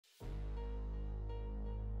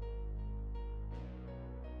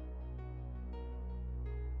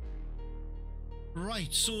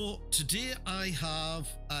Right, so today I have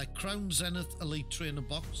a Crown Zenith Elite Trainer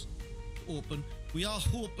box open. We are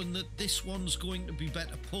hoping that this one's going to be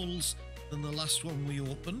better pulls than the last one we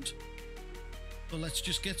opened. So let's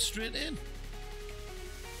just get straight in.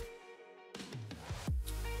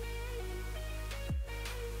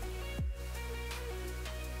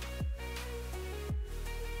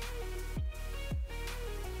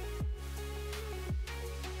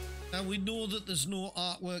 Now we know that there's no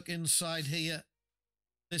artwork inside here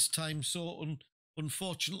this time, so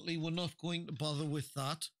unfortunately we're not going to bother with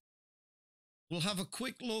that. We'll have a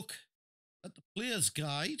quick look at the player's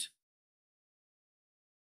guide.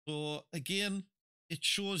 So again, it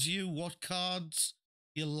shows you what cards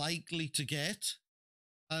you're likely to get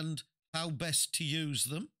and how best to use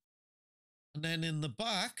them. And then in the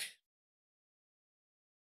back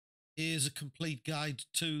is a complete guide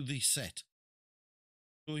to the set,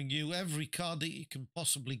 showing you every card that you can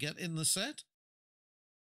possibly get in the set.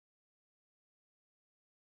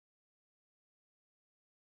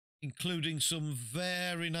 Including some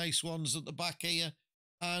very nice ones at the back here.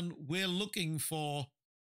 And we're looking for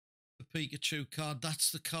the Pikachu card.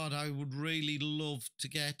 That's the card I would really love to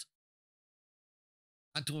get.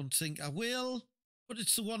 I don't think I will, but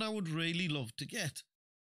it's the one I would really love to get.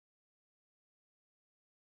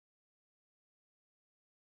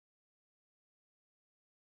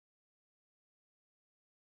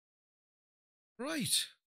 Right,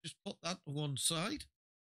 just put that to one side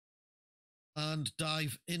and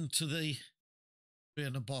dive into the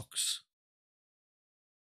trainer box.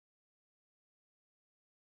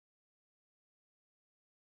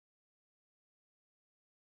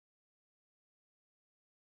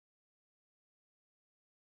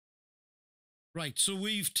 Right, so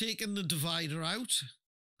we've taken the divider out,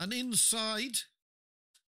 and inside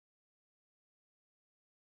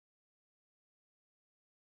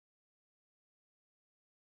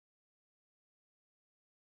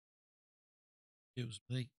excuse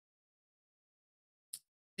me.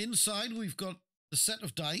 Inside, we've got the set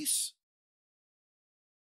of dice,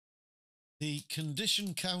 the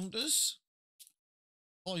condition counters,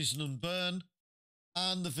 poison and burn,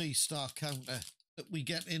 and the V-star counter that we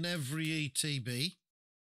get in every ETB.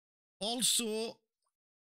 Also,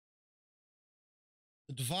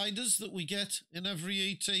 the dividers that we get in every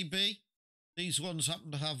ETB. These ones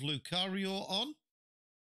happen to have Lucario on.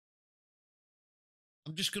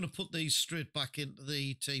 I'm just going to put these straight back into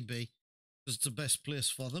the ETB because it's the best place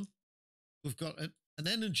for them. We've got an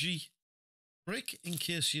energy brick in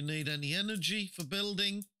case you need any energy for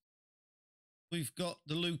building. We've got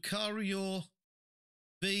the Lucario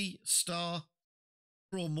V-Star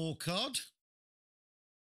promo card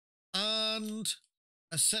and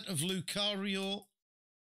a set of Lucario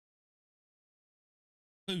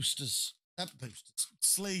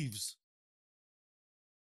sleeves.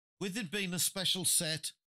 With it being a special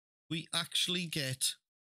set, we actually get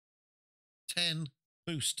 10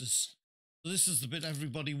 boosters. So this is the bit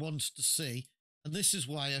everybody wants to see. And this is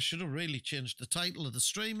why I should have really changed the title of the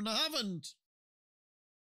stream, and I haven't.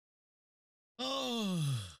 Oh.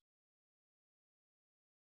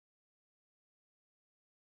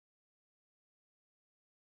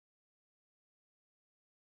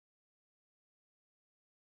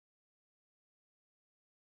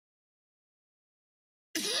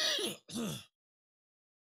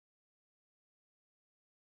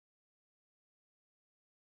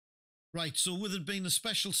 Right, so with it being a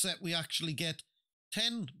special set, we actually get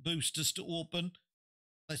 10 boosters to open.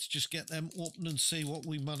 Let's just get them open and see what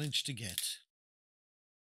we manage to get.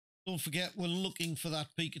 Don't forget, we're looking for that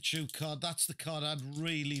Pikachu card. That's the card I'd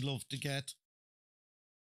really love to get.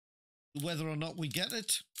 Whether or not we get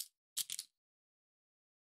it,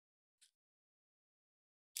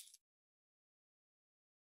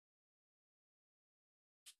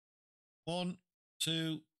 one,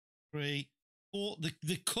 two, three, four.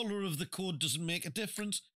 The color of the code doesn't make a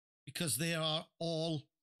difference because they are all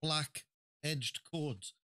black edged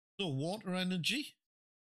codes. So water energy,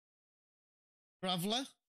 Traveler,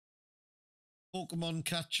 Pokemon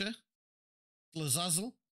Catcher,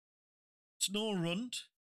 Lazazzle, Snorunt,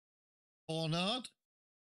 Hornard,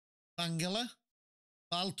 Tangela,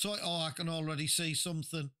 Baltoy. Oh, I can already see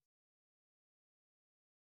something.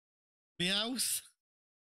 Meowth,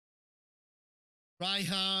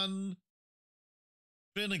 Raihan,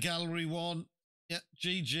 Trainer Gallery 1, yeah,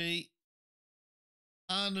 GG,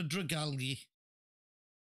 and a Dragalge.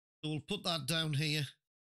 So we'll put that down here.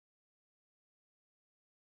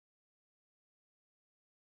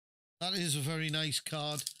 That is a very nice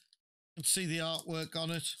card. You can see the artwork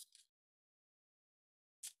on it.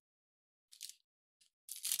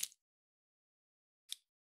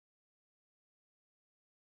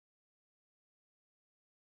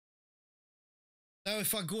 Now,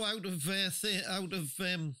 if I go out of 3,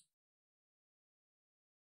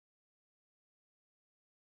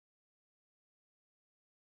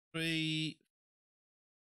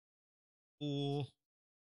 4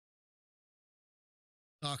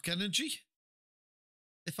 dark energy.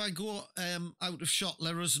 If I go out of shot,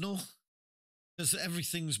 let us know, because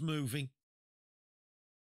everything's moving.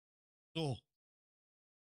 So,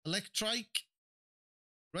 electric,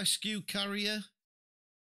 rescue carrier.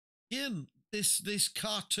 Again, this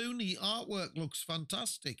cartoony artwork looks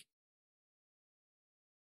fantastic.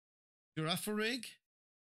 Giraffe rig,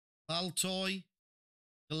 Baltoy,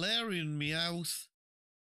 Galarian Meowth,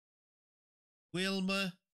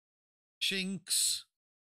 Wilma, Shinx,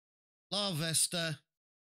 Larvesta,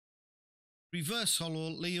 Reverse Hollow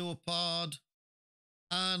Leopard,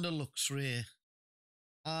 and a Luxray.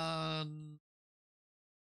 And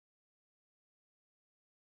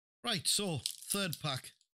right, so third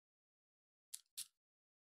pack.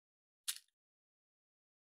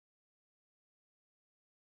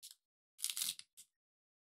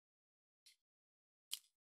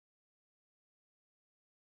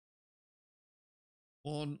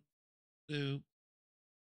 One, 2,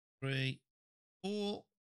 3, 4.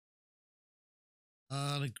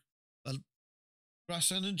 And a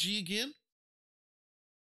grass energy again.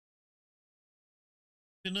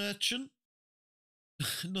 An urchin.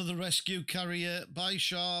 Another rescue carrier.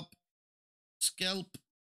 Bisharp. Skelp.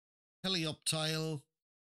 Helioptile.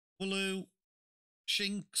 Wooloo.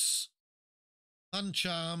 Shinx.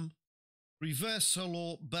 Pancham. Reverse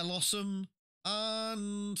Hollow Bellossom.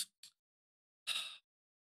 And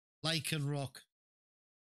Lycanroc.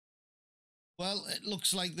 Well, it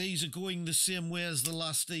looks like these are going the same way as the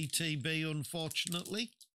last ETB,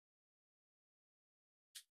 unfortunately.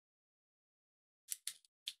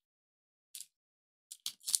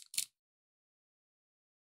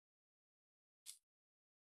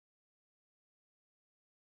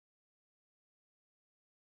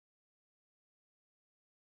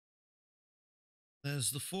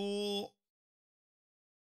 There's the 4.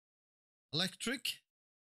 Electric.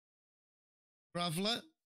 Graveler.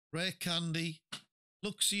 Rare Candy.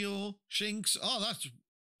 Luxio. Shinx. Oh, that's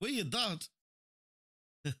weird, that.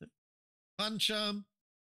 Pancham.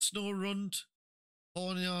 Snorunt.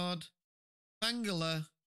 Hornyard. Mangala.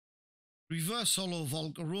 Reverse Hollow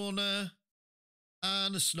Volcarona.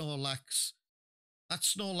 And a Snorlax. That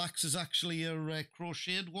Snorlax is actually a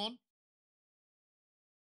crocheted one.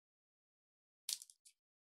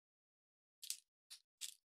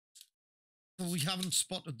 But we haven't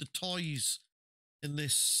spotted the toys in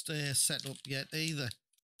this setup yet either.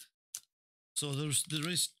 So there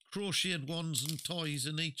is crocheted ones and toys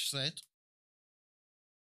in each set.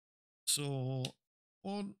 So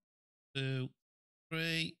 1, 2,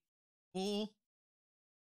 3, 4.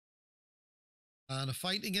 And a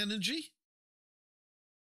fighting energy.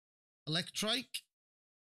 Electric.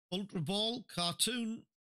 Ultra Ball. Cartoon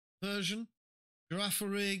version. Giraffe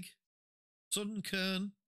rig.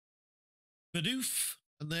 Sunkern. Bidoof.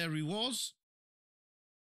 And there he was.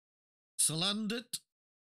 Salandit.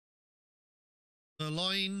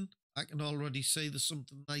 Purloin. I can already see there's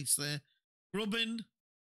something nice there. Grubbin.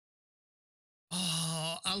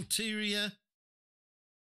 Oh, Altaria.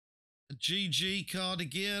 A GG card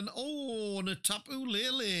again. Oh, and a Tapu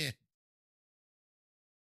Lele.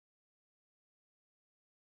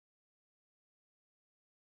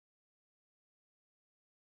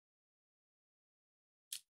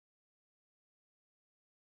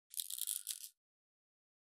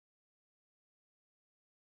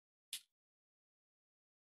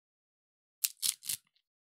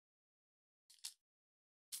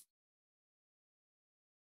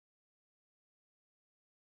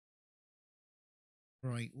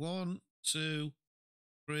 Right, 1, 2,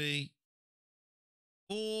 3,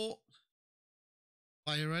 4.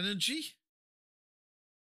 Fire energy.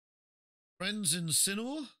 Friends in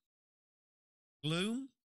Sinnoh. Gloom.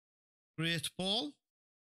 Great Ball.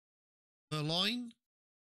 Purloin.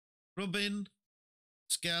 Rubbin.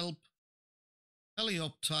 Scalp.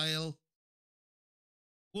 Helioptile.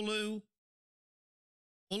 Wooloo.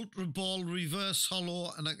 Ultra Ball Reverse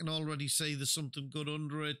Hollow, and I can already see there's something good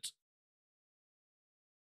under it.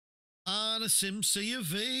 And a Simsia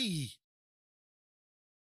V.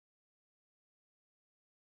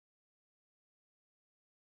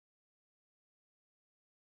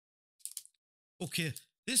 Okay,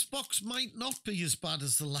 this box might not be as bad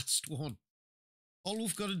as the last one. All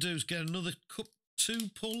we've got to do is get another 2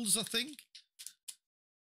 pulls, I think.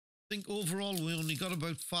 I think overall we only got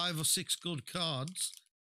about 5 or 6 good cards.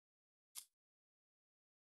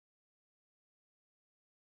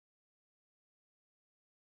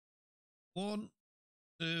 One,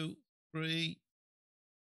 2, 3,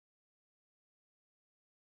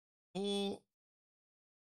 4.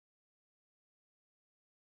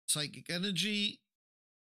 Psychic Energy.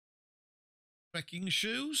 Trekking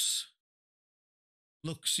Shoes.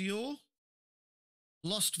 Luxio.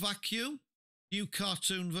 Lost Vacuum. New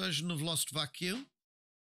cartoon version of Lost Vacuum.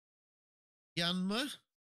 Yanma.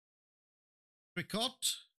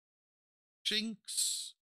 Tricot.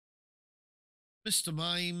 Chinks. Mr.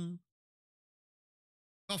 Mime.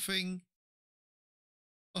 Coughing.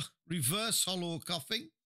 Reverse Hollow Coughing.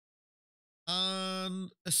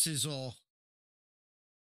 And a Scizor.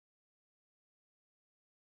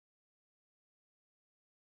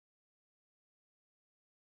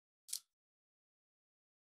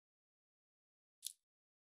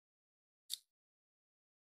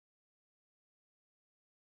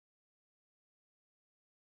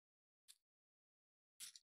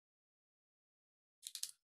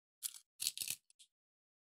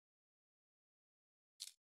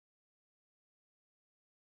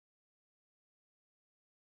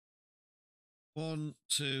 One,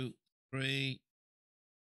 two, three,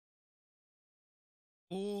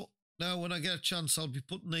 4. Now, when I get a chance, I'll be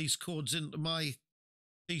putting these codes into my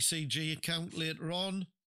TCG account later on.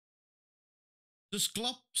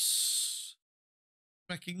 Dusclops,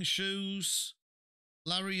 Trekking Shoes,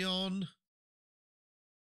 Larion,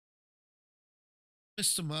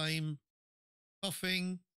 Mr. Mime,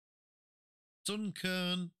 Coughing,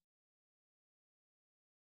 Sunkern,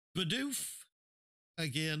 Bidoof,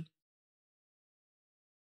 again,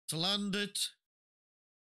 Salandit.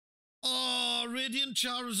 Oh, Radiant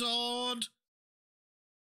Charizard.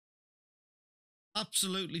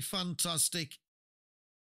 Absolutely fantastic.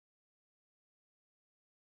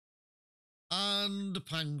 And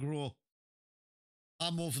Pangro.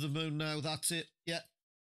 I'm over the moon now. That's it. Yeah.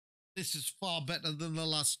 This is far better than the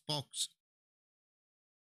last box.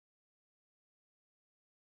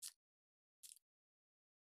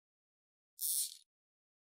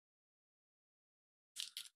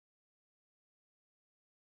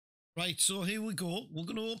 Right, so here we go. We're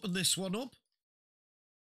going to open this one up.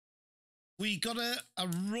 We got a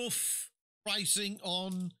rough pricing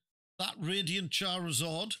on that Radiant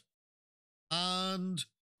Charizard. And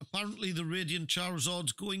apparently the Radiant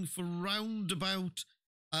Charizard's going for round about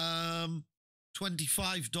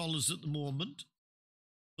 $25 at the moment.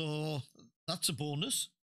 So that's a bonus.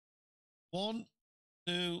 1,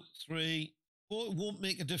 2, 3, 4. It won't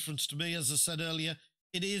make a difference to me, as I said earlier.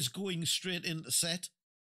 It is going straight into set.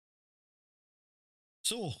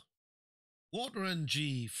 So, Water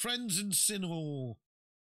NG, Friends in Sinnoh,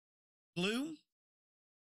 Gloom,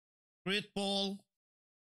 Great Ball,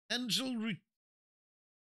 Energy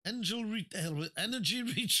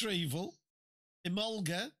Retrieval,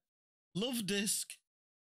 Emolga, Love Disc,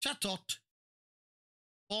 Chatot,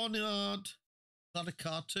 Barnyard. Is that a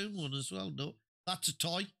cartoon one as well? No, that's a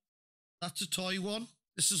toy. That's a toy one.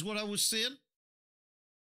 This is what I was saying.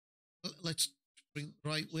 Let's bring it the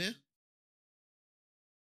right way.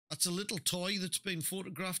 That's a little toy that's been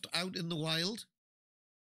photographed out in the wild.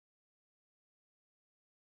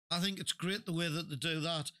 I think it's great the way that they do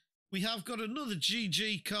that. We have got another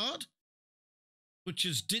GG card, which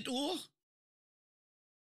is Ditto.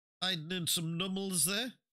 Hiding in some nummels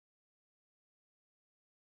there.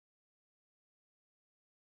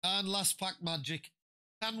 And last pack magic.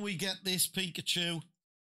 Can we get this Pikachu?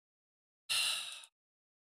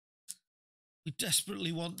 We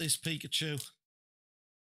desperately want this Pikachu.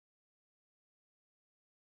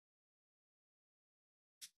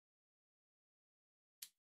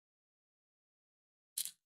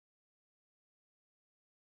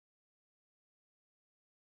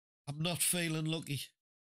 I'm not feeling lucky.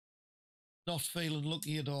 Not feeling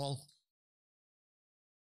lucky at all.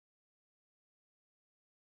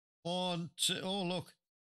 1, 2, oh look.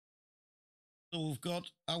 So we've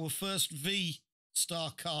got our first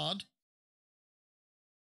V-star card.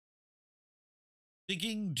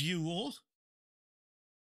 Digging Duo.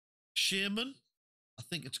 Shaman. I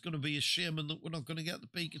think it's going to be a Shaman that we're not going to get the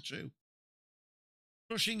Pikachu.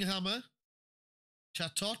 Crushing Hammer.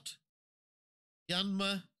 Chatot.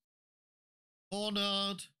 Yanma.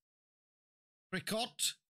 Barnard.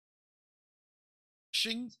 Tricot.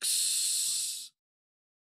 Shinx.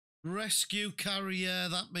 Rescue Carrier.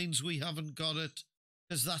 That means we haven't got it,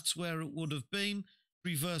 because that's where it would have been.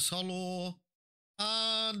 Reverse Hollow.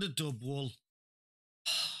 And a Dubwool.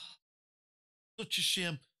 Such a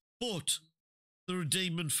shame. But the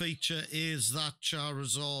redeeming feature is that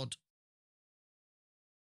Charizard.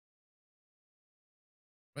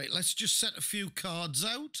 Right, let's just set a few cards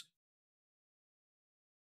out.